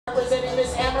representing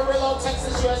Miss Amarillo,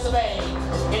 Texas, USofA.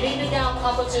 In evening gown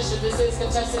competition, this is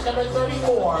contestant number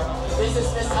 34. This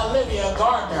is Miss Olivia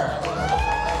Gardner.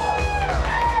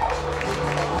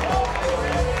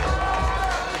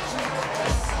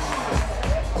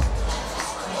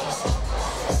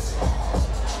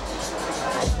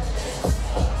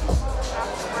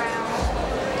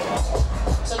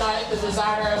 Tonight, the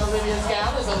designer of Olivia's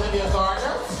gown is Olivia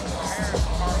Gardner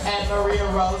and Maria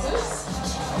Roses.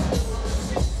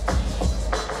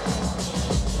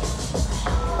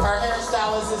 Her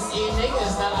hairstylist this evening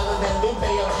is none other than Lupe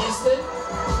of Houston.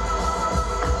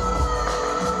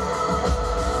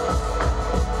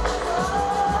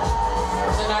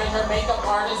 Tonight, her makeup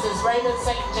artist is Raven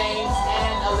St. James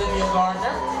and Olivia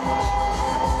Gardner.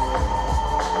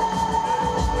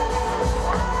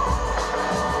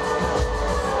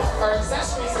 Her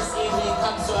accessories this evening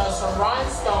comes to us from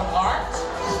Rhinestone Art.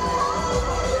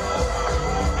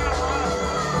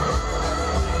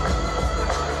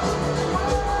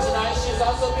 Tonight she is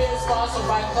also being sponsored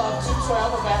by Club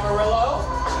 212 of Amarillo,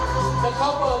 the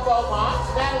Copa of Beaumont,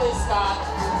 Natalie Scott,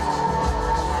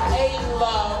 Aiden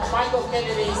Love, Michael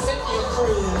Kennedy, Cynthia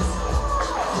Cruz,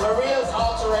 Maria's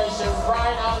Alterations,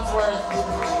 Brian Unsworth,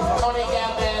 Tony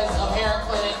Gambez of Hair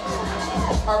Clinic,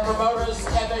 her promoters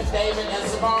Kevin, David, and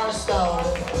Samara Stone,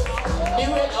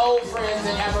 new and old friends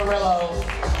in Amarillo,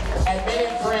 and many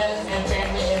friends and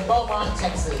family in Beaumont,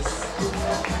 Texas.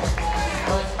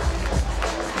 But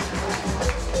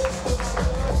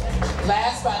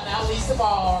last but not least of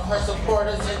all, her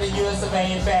supporters in the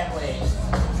USofA family.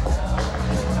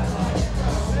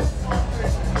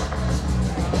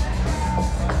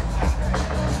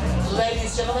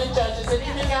 Ladies, gentlemen, judges, in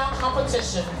evening gown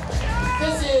competition,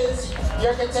 this is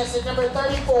your contestant number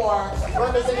 34,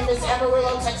 representing Miss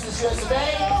Amarillo, Texas,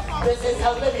 USofA. This is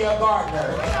Olivia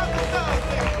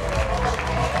Gardner.